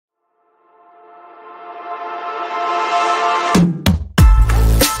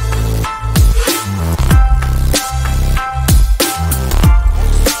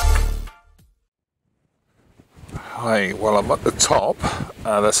Right, well, I'm at the top.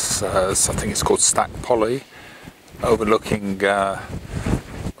 That's I think it's called Stac Pollaidh, overlooking,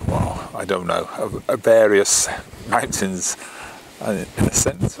 well, I don't know, various mountains in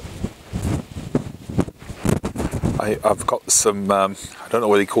Assynt. I've got some, I don't know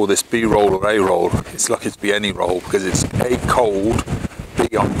whether you call this B-roll or A-roll. It's lucky to be any roll because it's A, cold,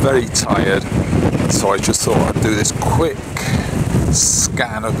 B, I'm very tired. So I just thought I'd do this quick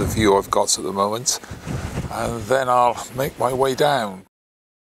scan of the view I've got at the moment, and then I'll make my way down.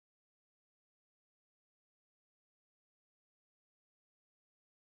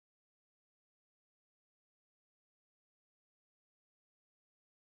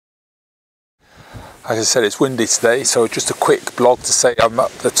 As I said, it's windy today, so just a quick blog to say I'm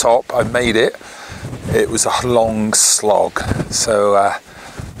up the top. I made it. It was a long slog, so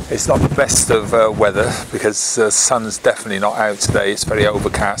it's not the best of weather because the sun's definitely not out today. It's very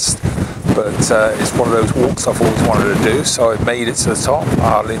overcast, but it's one of those walks I've always wanted to do, so I made it to the top.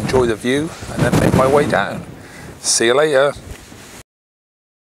 I'll enjoy the view and then make my way down. See you later.